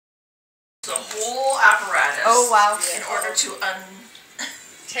The whole apparatus. Oh wow! In order to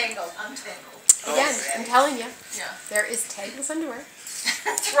untangle. Again, I'm telling you. Yeah. There is tagless underwear.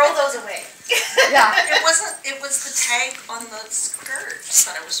 Throw those away. Yeah. It wasn't. It was the tag on the skirt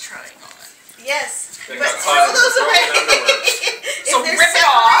that I was trying on. Yes. They But got throw caught in those the away. So If they're rip it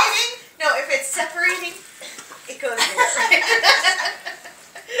off. separating, no, if it's separating, it goes there.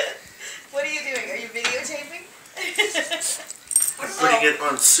 What are you doing? Are you videotaping? Putting it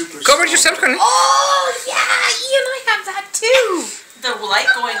on super. Cover yourself, honey. Oh yeah, Ian, I have that too. The light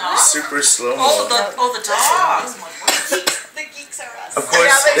going off. Super slow mo. Oh, the dogs. The geeks are us. Of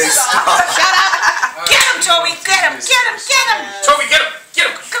course, they stop. Shut up! Get him, Toby! Get him! Get him! Get him! Toby, get him! Get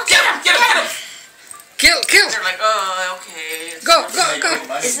him! Go get him! Get him! Get him! Kill! They're like, oh, okay. Go!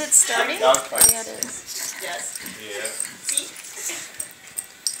 Is it starting? Yeah, it is. Yes. Yeah. See?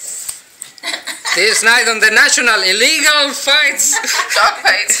 This night on the National Illegal Fights Dog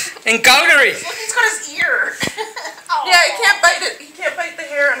fights. in Calgary. Look, he's got his ear. Yeah, he can't bite it. He can't bite the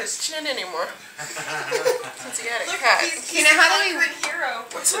hair on his chin anymore. Since he had a cat. He's a good hero.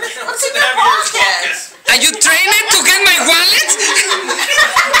 What's What's in your pocket? Are you training to get my wallet?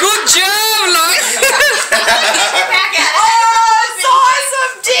 Good job, Loki. Back at it. Oh, it's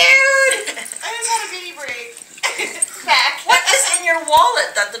awesome, dude! I just had a mini break. Back. What is in your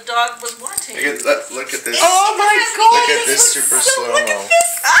wallet that the dog was wanting? Look at this. Oh my God! Look at this super slow mo.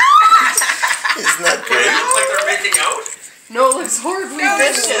 Isn't that great? It looks like they're making out. No, it looks horribly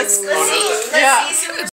vicious. Let's see. Yeah. Let's see some